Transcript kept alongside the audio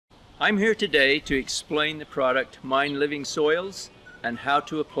I'm here today to explain the product Mine Living Soils and how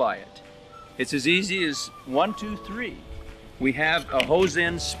to apply it. It's as easy as 1, 2, 3. We have a hose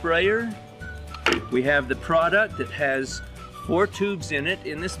end sprayer. We have the product that has 4 tubes in it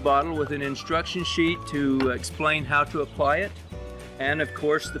in this bottle with an instruction sheet to explain how to apply it, and of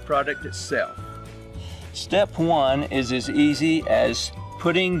course the product itself. Step 1 is as easy as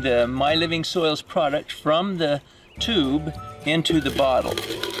putting the My Living Soils product from the tube into the bottle.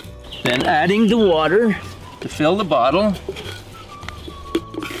 Then adding the water to fill the bottle.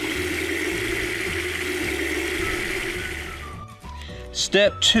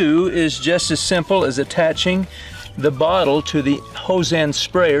 Step 2 is just as simple as attaching the bottle to the hose end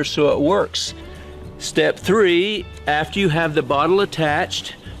sprayer so it works. Step 3, after you have the bottle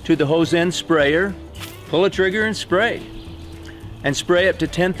attached to the hose end sprayer, pull a trigger and spray. And spray up to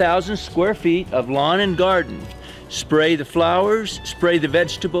 10,000 square feet of lawn and garden. Spray the flowers, spray the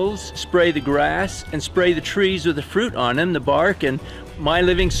vegetables, spray the grass, and spray the trees with the fruit on them, the bark, and My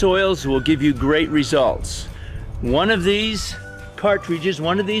Living Soils will give you great results. One of these cartridges,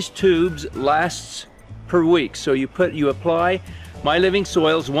 one of these tubes lasts per week. So you apply My Living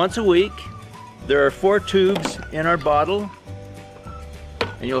Soils once a week. There are 4 tubes in our bottle,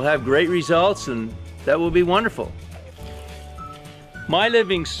 and you'll have great results, and that will be wonderful. My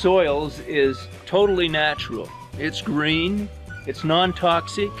Living Soils is totally natural. It's green, it's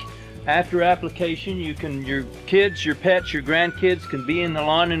non-toxic. After application, your kids, your pets, your grandkids can be in the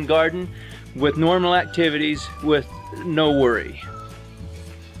lawn and garden with normal activities with no worry.